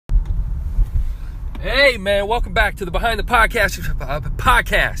Hey, man, welcome back to the Behind the Podcast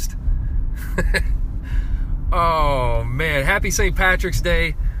podcast. Oh, man, happy St. Patrick's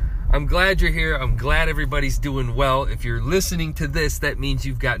Day. I'm glad you're here. I'm glad everybody's doing well. If you're listening to this, that means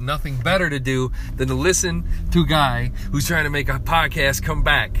you've got nothing better to do than to listen to a guy who's trying to make a podcast come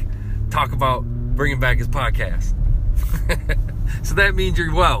back, talk about bringing back his podcast. So that means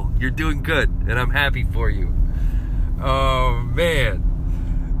you're well, you're doing good, and I'm happy for you. Oh, man.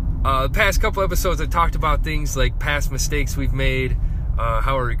 The past couple episodes I talked about things like past mistakes we've made,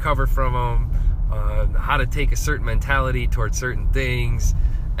 how to recover from them, how to take a certain mentality towards certain things,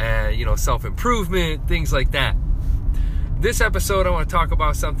 and, self-improvement, things like that. This episode I want to talk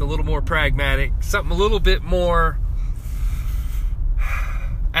about something a little more pragmatic, something a little bit more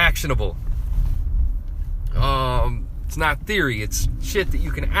actionable. It's not theory, it's shit that you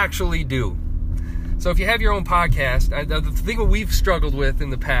can actually do. So if you have your own podcast, the thing that we've struggled with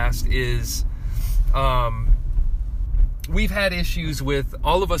in the past is we've had issues with,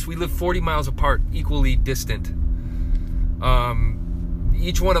 all of us, we live 40 miles apart, equally distant.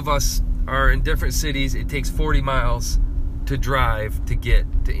 Each one of us are in different cities. It takes 40 miles to drive to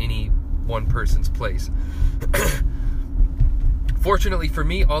get to any one person's place. Fortunately for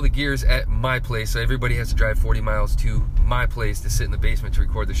me, all the gear's at my place, so everybody has to drive 40 miles to my place to sit in the basement to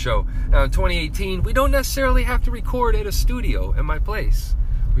record the show. Now, in 2018, we don't necessarily have to record at a studio at my place.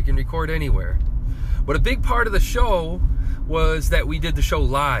 We can record anywhere. But a big part of the show was that we did the show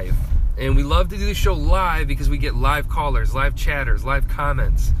live. And we love to do the show live because we get live callers, live chatters, live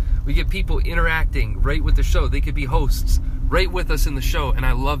comments. We get people interacting right with the show. They could be hosts right with us in the show, and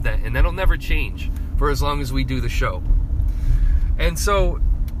I love that. And that'll never change for as long as we do the show. And so,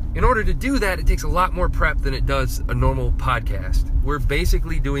 in order to do that, it takes a lot more prep than it does a normal podcast. We're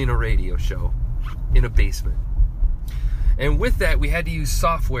basically doing a radio show in a basement. And with that, we had to use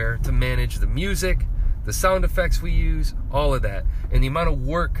software to manage the music, the sound effects we use, all of that. And the amount of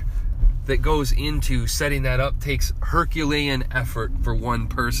work that goes into setting that up takes Herculean effort for one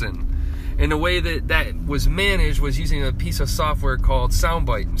person. And the way that was managed was using a piece of software called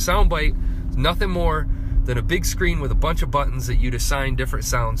Soundbite. And Soundbite is nothing more than a big screen with a bunch of buttons that you'd assign different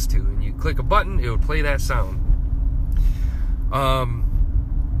sounds to. And you click a button, it would play that sound.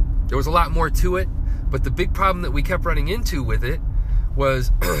 There was a lot more to it, but the big problem that we kept running into with it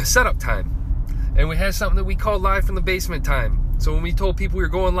was setup time. And we had something that we called live from the basement time. So when we told people we were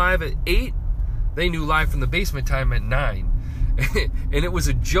going live at 8, they knew live from the basement time at 9. And it was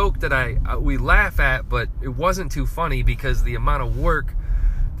a joke that we laugh at, but it wasn't too funny because the amount of work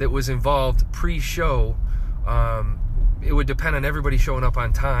that was involved pre-show, it would depend on everybody showing up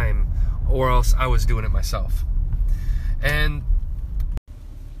on time, or else I was doing it myself. And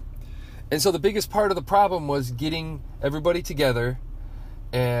so the biggest part of the problem was getting everybody together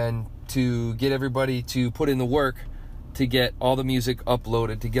and to get everybody to put in the work to get all the music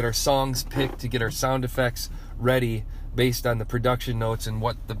uploaded, to get our songs picked, to get our sound effects ready based on the production notes and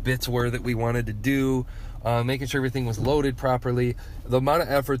what the bits were that we wanted to do, making sure everything was loaded properly. The amount of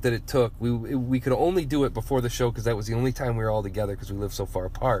effort that it took, we could only do it before the show because that was the only time we were all together because we live so far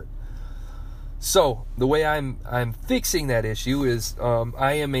apart. So the way I'm fixing that issue is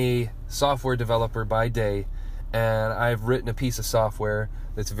I am a software developer by day, and I've written a piece of software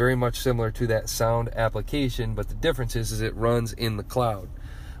that's very much similar to that sound application, but the difference is it runs in the cloud,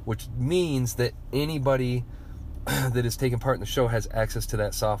 which means that anybody that is taking part in the show has access to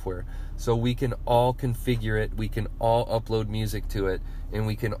that software. So we can all configure it, we can all upload music to it, and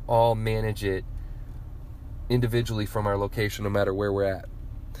we can all manage it individually from our location no matter where we're at.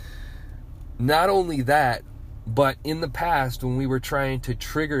 Not only that, but in the past when we were trying to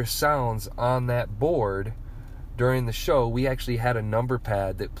trigger sounds on that board during the show, we actually had a number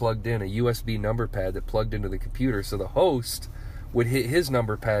pad that plugged in, a USB number pad that plugged into the computer, so the host would hit his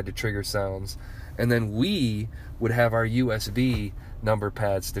number pad to trigger sounds, and then we would have our USB number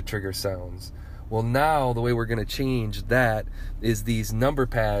pads to trigger sounds. Well, now the way we're going to change that is these number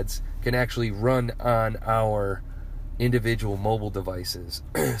pads can actually run on our individual mobile devices.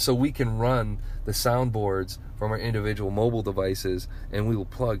 So we can run the soundboards from our individual mobile devices, and we will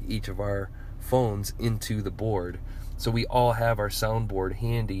plug each of our phones into the board. So we all have our soundboard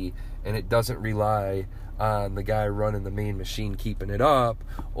handy, and it doesn't rely on the guy running the main machine keeping it up,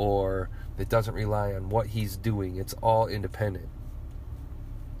 or it doesn't rely on what he's doing. It's all independent,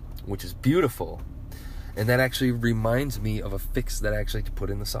 which is beautiful. And that actually reminds me of a fix that I actually had to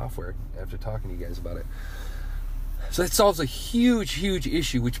put in the software after talking to you guys about it. So that solves a huge, huge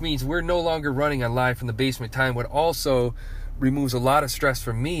issue, which means we're no longer running on live from the basement time, but also removes a lot of stress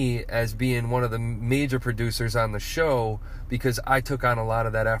from me as being one of the major producers on the show, because I took on a lot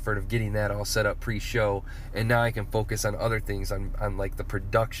of that effort of getting that all set up pre-show, and now I can focus on other things, on like the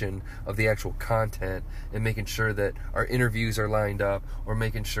production of the actual content, and making sure that our interviews are lined up, or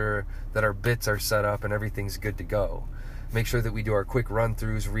making sure that our bits are set up and everything's good to go. Make sure that we do our quick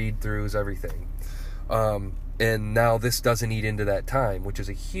run-throughs, read-throughs, everything. And now this doesn't eat into that time, which is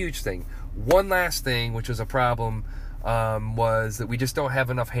a huge thing. One last thing, which was a problem, was that we just don't have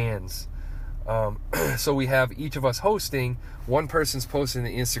enough hands. So we have each of us hosting. One person's posting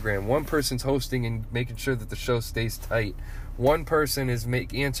the Instagram. One person's hosting and making sure that the show stays tight. One person is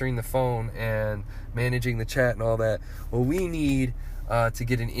answering the phone and managing the chat and all that. Well, we need to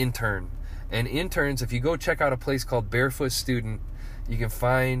get an intern. And interns, if you go check out a place called Barefoot Student, you can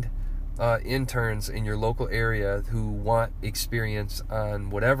find interns in your local area who want experience on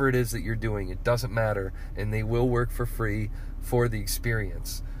whatever it is that you're doing. It doesn't matter, and they will work for free for the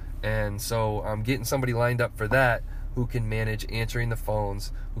experience. And so I'm getting somebody lined up for that, who can manage answering the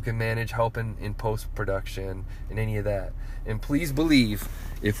phones, who can manage helping in post-production and any of that. And please believe,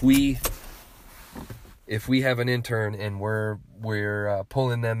 if we have an intern and we're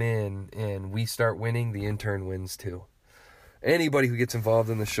pulling them in and we start winning, the intern wins too. Anybody who gets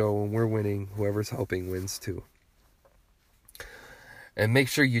involved in the show when we're winning, whoever's helping wins too. And make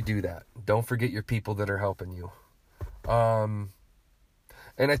sure you do that. Don't forget your people that are helping you.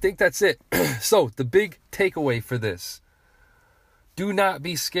 And I think that's it. So the big takeaway for this: do not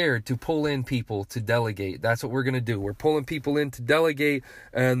be scared to pull in people to delegate. That's what we're going to do. We're pulling people in to delegate,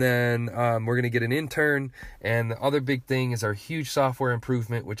 and then we're going to get an intern. And the other big thing is our huge software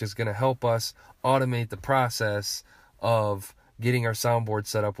improvement, which is going to help us automate the process of getting our soundboard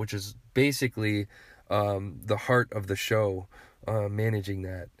set up, which is basically the heart of the show, managing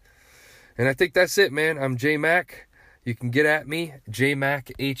that. And I think that's it, man. I'm J Mac. You can get at me,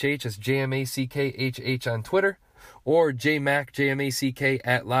 JMackHH, that's JMackHH on Twitter, or JMack, JMack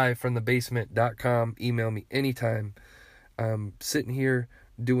at livefromthebasement.com. Email me anytime. I'm sitting here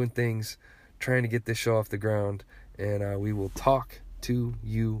doing things, trying to get this show off the ground, and we will talk to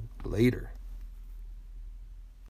you later.